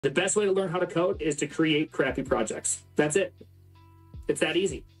The best way to learn how to code is to create crappy projects. That's it. It's that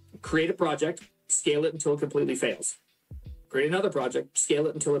easy. Create a project, scale it until it completely fails. Create another project, scale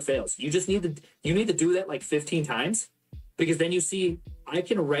it until it fails. You need to do that like 15 times, because then you see, I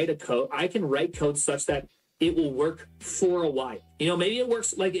can write code such that it will work for a while. Maybe it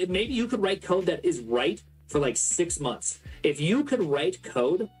works maybe you could write code that is right for like 6 months. If you could write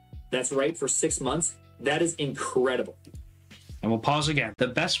code that's right for 6 months, that is incredible. And we'll pause again. The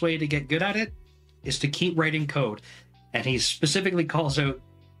best way to get good at it is to keep writing code. And he specifically calls out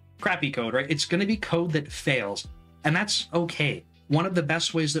crappy code, right? It's going to be code that fails. And that's okay. One of the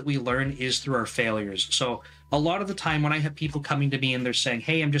best ways that we learn is through our failures. So a lot of the time when I have people coming to me and they're saying,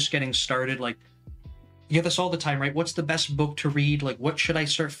 hey, I'm just getting started, like, you hear this all the time, right? What's the best book to read? Like, what should I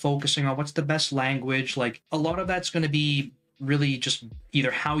start focusing on? What's the best language? Like, a lot of that's going to be really just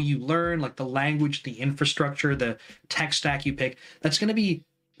either how you learn, like the language, the infrastructure, the tech stack you pick. That's going to be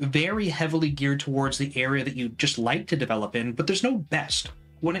very heavily geared towards the area that you just like to develop in, but there's no best.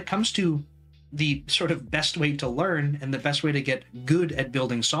 When it comes to the sort of best way to learn and the best way to get good at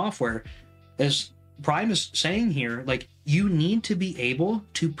building software, as Prime is saying here, like, you need to be able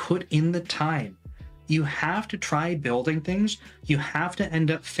to put in the time. You have to try building things. You have to end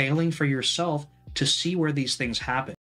up failing for yourself to see where these things happen.